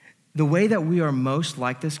 The way that we are most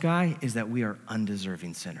like this guy is that we are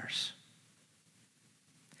undeserving sinners.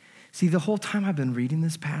 See, the whole time I've been reading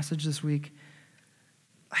this passage this week,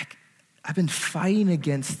 like I've been fighting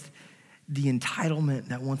against the entitlement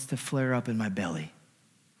that wants to flare up in my belly.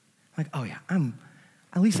 Like, oh yeah,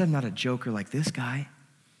 at least I'm not a joker like this guy.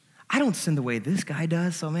 I don't sin the way this guy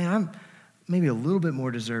does, so man, I'm maybe a little bit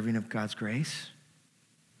more deserving of God's grace.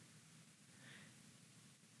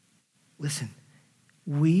 Listen,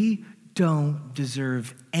 we don't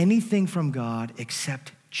deserve anything from God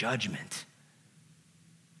except judgment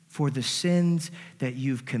for the sins that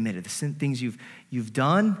you've committed, the things you've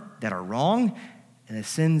done that are wrong, and the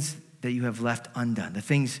sins that you have left undone,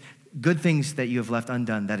 good things that you have left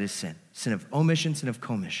undone, that is sin. Sin of omission, sin of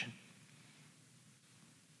commission.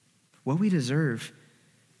 What we deserve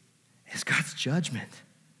is God's judgment.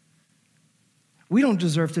 We don't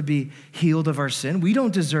deserve to be healed of our sin. We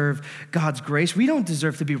don't deserve God's grace. We don't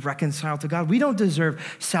deserve to be reconciled to God. We don't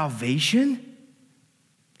deserve salvation.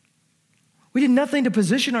 We did nothing to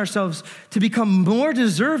position ourselves to become more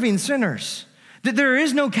deserving sinners. That there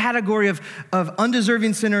is no category of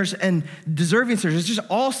undeserving sinners and deserving sinners. It's just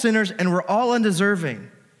all sinners and we're all undeserving.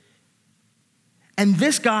 And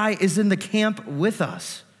this guy is in the camp with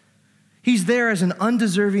us. He's there as an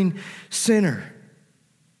undeserving sinner.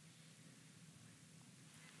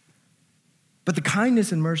 But the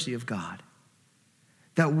kindness and mercy of God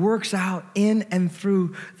that works out in and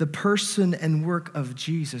through the person and work of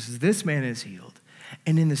Jesus, this man is healed.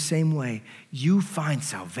 And in the same way, you find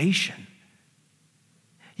salvation.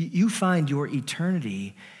 You find your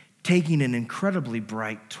eternity taking an incredibly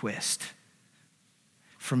bright twist.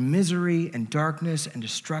 From misery and darkness and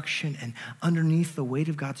destruction and underneath the weight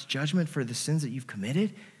of God's judgment for the sins that you've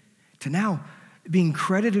committed, to now being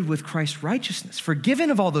credited with Christ's righteousness, forgiven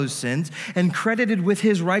of all those sins, and credited with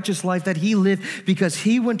his righteous life that he lived because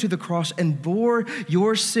he went to the cross and bore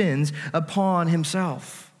your sins upon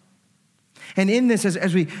himself. And in this,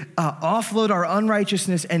 as we offload our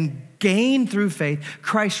unrighteousness and gain through faith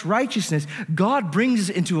Christ's righteousness, God brings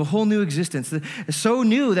us into a whole new existence. So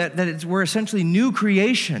new that we're essentially new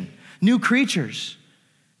creation, new creatures.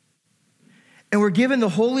 And we're given the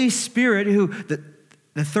Holy Spirit,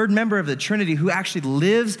 the third member of the Trinity, who actually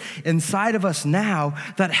lives inside of us now,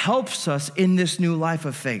 that helps us in this new life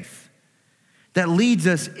of faith, that leads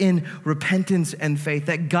us in repentance and faith,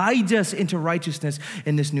 that guides us into righteousness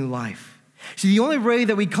in this new life. See, the only way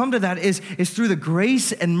that we come to that is through the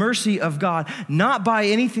grace and mercy of God, not by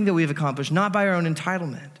anything that we've accomplished, not by our own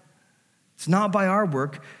entitlement. It's not by our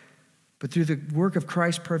work, but through the work of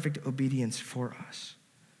Christ's perfect obedience for us.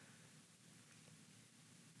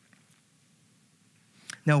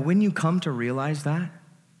 Now, when you come to realize that,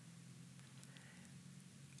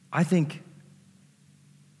 I think,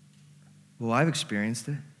 well, I've experienced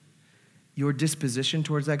it, your disposition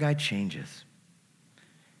towards that guy changes.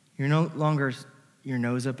 You're no longer your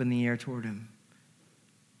nose up in the air toward him.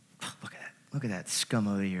 Look at that scum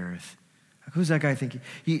of the earth. Who's that guy thinking?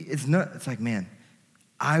 It's like, man,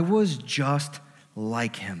 I was just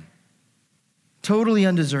like him. Totally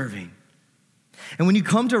undeserving. And when you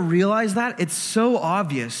come to realize that, it's so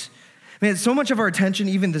obvious. Man, so much of our attention,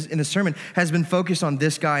 even in the sermon, has been focused on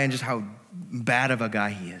this guy and just how bad of a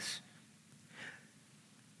guy he is.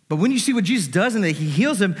 But when you see what Jesus does and that he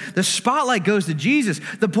heals him, the spotlight goes to Jesus.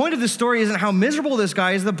 The point of the story isn't how miserable this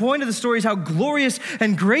guy is. The point of the story is how glorious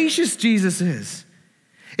and gracious Jesus is.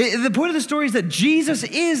 The point of the story is that Jesus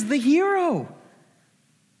is the hero.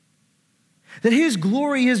 That his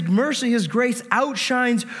glory, his mercy, his grace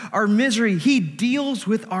outshines our misery. He deals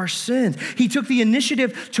with our sins. He took the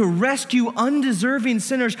initiative to rescue undeserving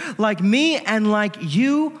sinners like me and like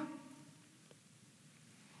you.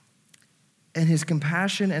 And his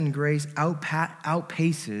compassion and grace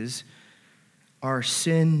outpaces our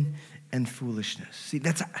sin and foolishness. See,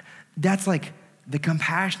 that's like the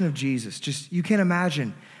compassion of Jesus. Just, you can't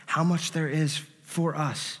imagine how much there is for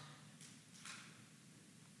us.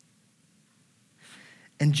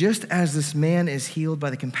 And just as this man is healed by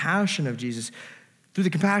the compassion of Jesus, through the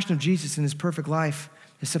compassion of Jesus in his perfect life,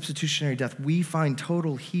 his substitutionary death, we find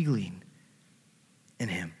total healing in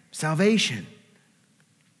him, salvation.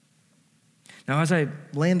 Now, as I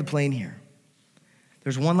land the plane here,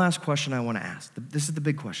 there's one last question I want to ask. This is the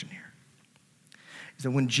big question here. Is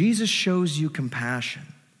that when Jesus shows you compassion,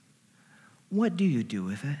 what do you do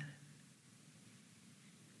with it?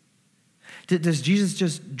 Does Jesus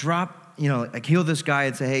just drop, like heal this guy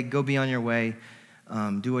and say, hey, go be on your way,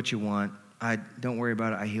 do what you want. Don't worry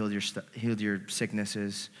about it. I healed your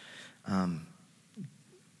sicknesses.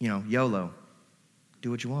 YOLO.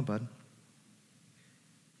 Do what you want, bud.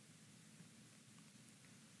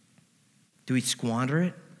 Do we squander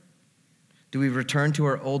it? Do we return to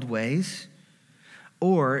our old ways?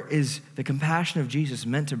 Or is the compassion of Jesus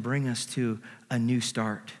meant to bring us to a new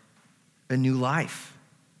start, a new life?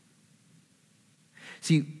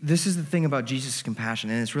 See, this is the thing about Jesus' compassion,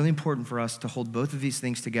 and it's really important for us to hold both of these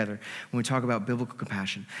things together when we talk about biblical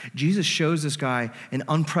compassion. Jesus shows this guy an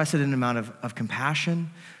unprecedented amount of compassion,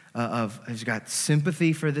 he's got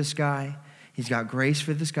sympathy for this guy, he's got grace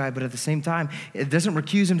for this guy, but at the same time, it doesn't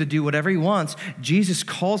recuse him to do whatever he wants. Jesus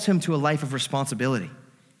calls him to a life of responsibility.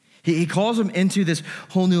 He calls him into this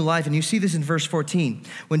whole new life, and you see this in verse 14.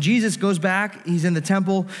 When Jesus goes back, he's in the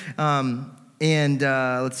temple,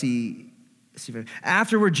 let's see.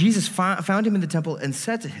 Afterward, Jesus found him in the temple and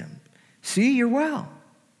said to him, see, you're well.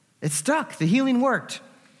 It stuck. The healing worked.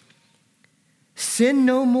 Sin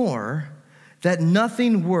no more, that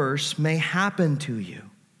nothing worse may happen to you.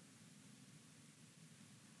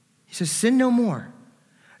 He says, sin no more.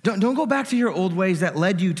 Don't go back to your old ways that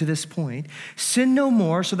led you to this point. Sin no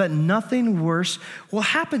more so that nothing worse will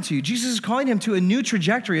happen to you. Jesus is calling him to a new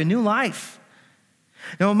trajectory, a new life.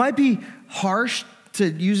 Now, it might be harsh to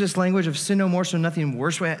use this language of sin no more so nothing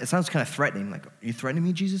worse. It sounds kind of threatening. Like, are you threatening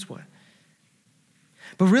me, Jesus? What?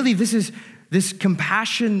 But really, this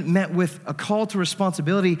compassion met with a call to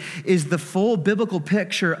responsibility is the full biblical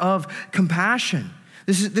picture of compassion.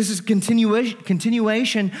 This is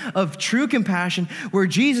continuation of true compassion, where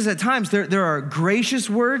Jesus at times, there are gracious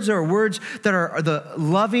words, there are words that are the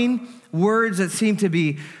loving words that seem to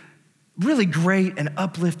be really great and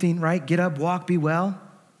uplifting, right? Get up, walk, be well.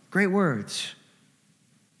 Great words.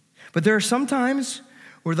 But there are some times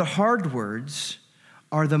where the hard words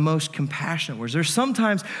are the most compassionate words. There's some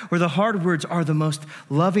times where the hard words are the most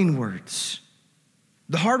loving words.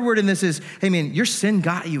 The hard word in this is, hey man, your sin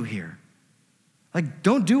got you here. Like,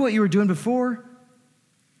 don't do what you were doing before.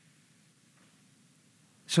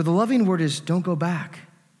 So the loving word is, don't go back.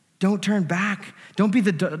 Don't turn back. Don't be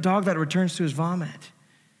the dog that returns to his vomit.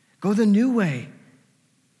 Go the new way.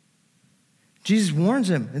 Jesus warns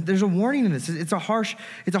him. There's a warning in this. It's a harsh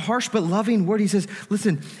but loving word. He says,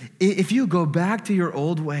 listen, if you go back to your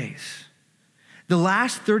old ways, the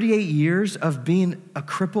last 38 years of being a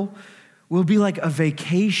cripple will be like a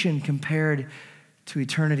vacation compared to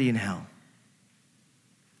eternity in hell.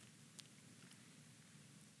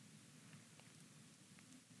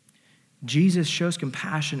 Jesus shows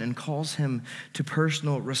compassion and calls him to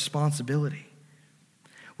personal responsibility.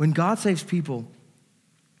 When God saves people,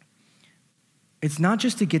 it's not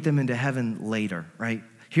just to get them into heaven later, right?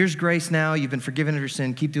 Here's grace now, you've been forgiven of your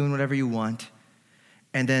sin, keep doing whatever you want,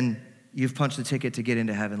 and then you've punched the ticket to get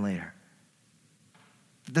into heaven later.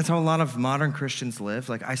 That's how a lot of modern Christians live.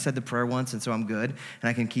 Like, I said the prayer once, and so I'm good, and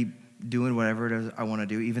I can keep doing whatever it is I want to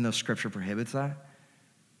do, even though Scripture prohibits that.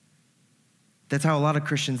 That's how a lot of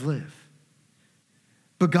Christians live.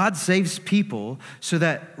 But God saves people so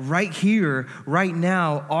that right here, right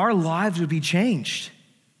now, our lives would be changed.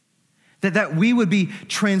 That we would be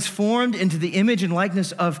transformed into the image and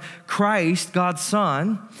likeness of Christ, God's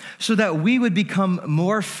Son, so that we would become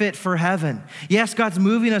more fit for heaven. Yes, God's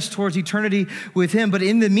moving us towards eternity with him, but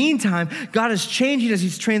in the meantime, God is changing us.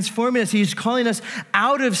 He's transforming us. He's calling us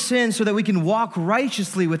out of sin so that we can walk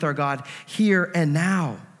righteously with our God here and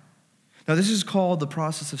now. Now, this is called the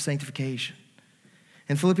process of sanctification.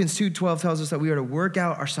 And Philippians 2:12 tells us that we are to work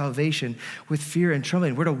out our salvation with fear and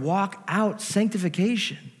trembling. We're to walk out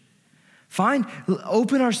sanctification.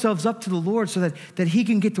 Open ourselves up to the Lord so that he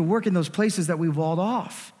can get to work in those places that we walled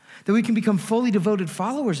off, that we can become fully devoted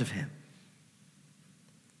followers of him.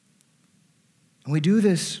 And we do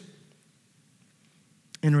this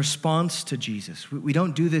in response to Jesus. We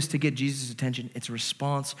don't do this to get Jesus' attention. It's a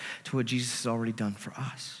response to what Jesus has already done for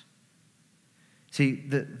us. See,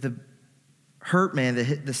 the hurt man,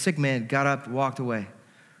 the sick man got up, walked away.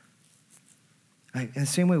 In the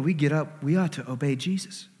same way we get up, we ought to obey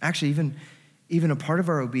Jesus. Actually, even a part of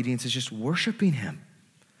our obedience is just worshiping him.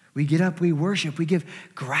 We get up, we worship, we give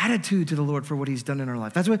gratitude to the Lord for what he's done in our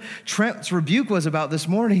life. That's what Trent's rebuke was about this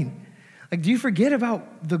morning. Like, do you forget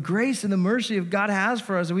about the grace and the mercy of God has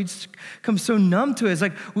for us? And we just come so numb to it. It's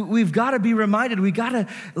like we've got to be reminded. We got to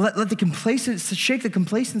let the complacency, shake the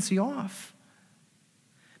complacency off.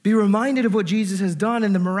 Be reminded of what Jesus has done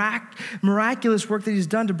and the miraculous work that he's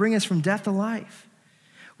done to bring us from death to life.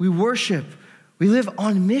 We worship. We live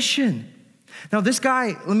on mission. Now, this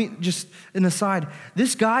guy, let me just, an aside,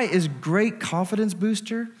 this guy is great confidence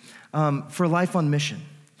booster for life on mission.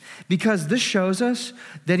 Because this shows us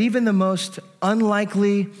that even the most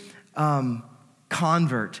unlikely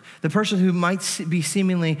convert, the person who might be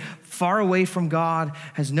seemingly far away from God,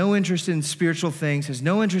 has no interest in spiritual things, has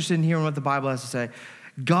no interest in hearing what the Bible has to say,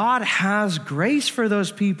 God has grace for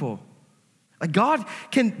those people. Like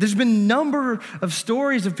there's been a number of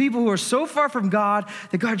stories of people who are so far from God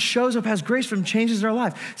that God shows up, has grace for them, changes their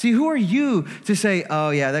life. See, who are you to say, oh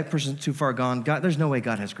yeah, that person's too far gone. God, there's no way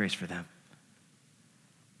God has grace for them.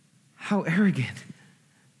 How arrogant.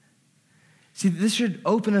 See, this should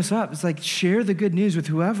open us up. It's like, share the good news with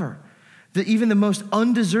whoever. Even the most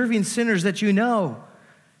undeserving sinners that you know,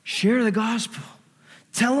 share the gospel.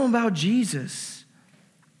 Tell them about Jesus.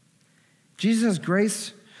 Jesus has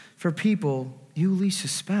grace for people you least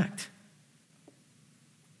suspect.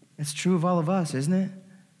 It's true of all of us, isn't it?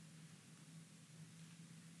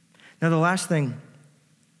 Now, the last thing,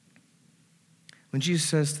 when Jesus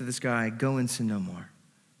says to this guy, go and sin no more,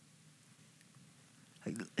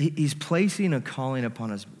 he's placing a calling upon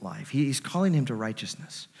his life. He's calling him to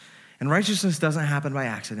righteousness. And righteousness doesn't happen by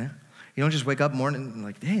accident. You don't just wake up morning and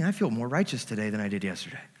like, hey, I feel more righteous today than I did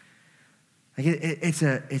yesterday. Like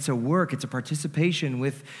it's a work, it's a participation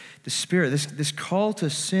with the Spirit. This call to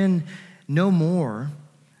sin no more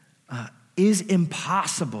is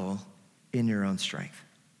impossible in your own strength.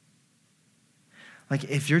 Like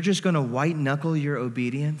if you're just going to white knuckle your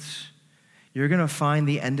obedience, you're going to find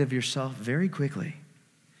the end of yourself very quickly.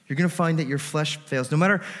 You're going to find that your flesh fails. No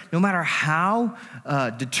matter how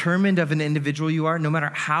determined of an individual you are, no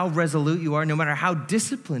matter how resolute you are, no matter how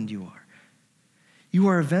disciplined you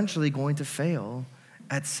are eventually going to fail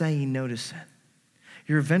at saying no to sin.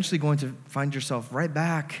 You're eventually going to find yourself right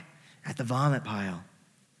back at the vomit pile.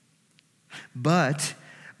 But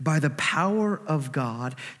by the power of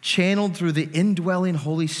God, channeled through the indwelling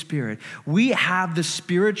Holy Spirit, we have the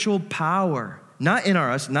spiritual power, not in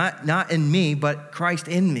us, not in me, but Christ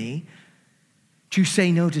in me, to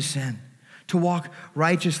say no to sin, to walk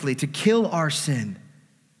righteously, to kill our sin.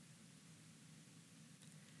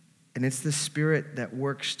 And it's the Spirit that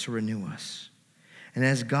works to renew us. And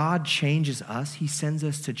as God changes us, he sends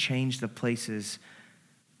us to change the places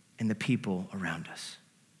and the people around us.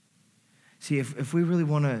 See, if we really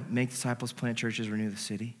want to make disciples, plant churches, renew the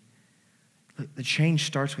city, the change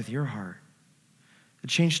starts with your heart. The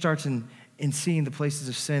change starts in seeing the places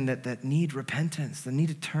of sin that need repentance, that need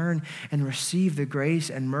to turn and receive the grace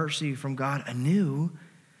and mercy from God anew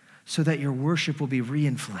so that your worship will be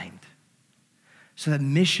re-inflamed. So that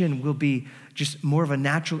mission will be just more of a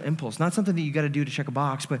natural impulse, not something that you got to do to check a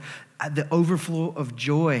box, but the overflow of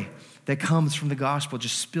joy that comes from the gospel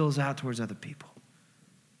just spills out towards other people.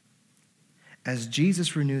 As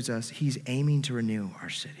Jesus renews us, he's aiming to renew our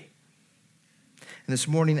city. And this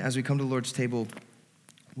morning, as we come to the Lord's table,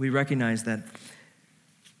 we recognize that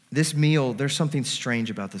this meal, there's something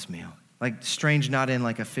strange about this meal. Like strange not in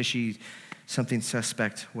like a fishy, something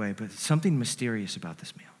suspect way, but something mysterious about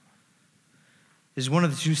this meal. Is one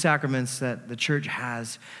of the two sacraments that the church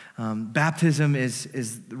has. Baptism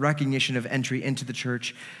is the recognition of entry into the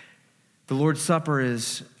church. The Lord's Supper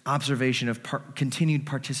is observation of continued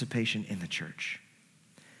participation in the church.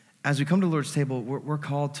 as we come to the Lord's table, we're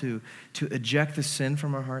called to eject the sin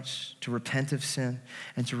from our hearts, to repent of sin,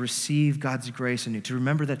 and to receive God's grace anew, to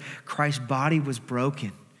remember that Christ's body was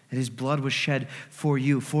broken and his blood was shed for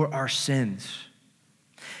you, for our sins.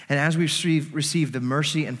 And as we receive the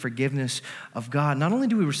mercy and forgiveness of God, not only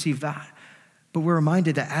do we receive that, but we're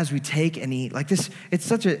reminded that as we take and eat, like this,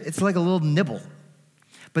 it's like a little nibble.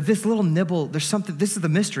 But this little nibble, this is the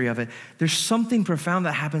mystery of it. There's something profound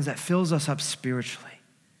that happens that fills us up spiritually.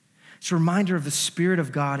 It's a reminder of the Spirit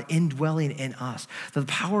of God indwelling in us. The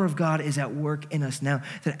power of God is at work in us now.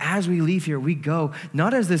 That as we leave here, we go,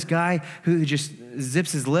 not as this guy who just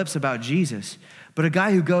zips his lips about Jesus, but a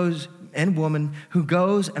guy who goes, and woman, who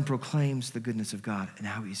goes and proclaims the goodness of God and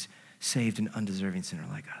how he's saved an undeserving sinner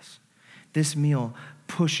like us. This meal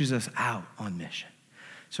pushes us out on mission.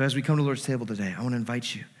 So as we come to the Lord's table today, I want to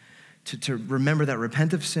invite you to remember that,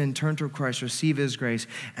 repent of sin, turn to Christ, receive his grace,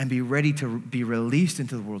 and be ready to be released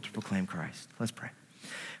into the world to proclaim Christ. Let's pray.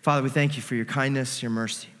 Father, we thank you for your kindness, your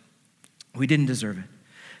mercy. We didn't deserve it.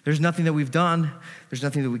 There's nothing that we've done. There's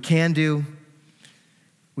nothing that we can do.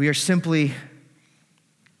 We are simply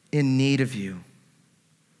in need of you.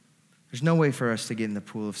 There's no way for us to get in the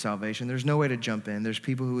pool of salvation. There's no way to jump in. There's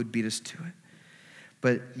people who would beat us to it.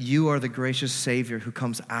 But you are the gracious Savior who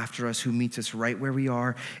comes after us, who meets us right where we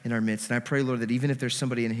are in our midst. And I pray, Lord, that even if there's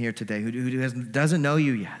somebody in here today who doesn't know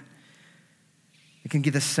you yet, it can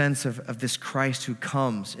get the sense of this Christ who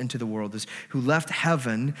comes into the world, who left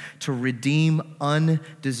heaven to redeem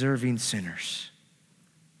undeserving sinners.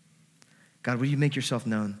 God, would you make yourself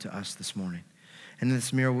known to us this morning? And in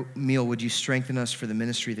this meal, would you strengthen us for the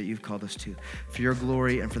ministry that you've called us to, for your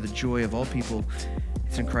glory and for the joy of all people?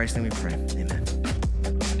 It's in Christ's name we pray. Amen.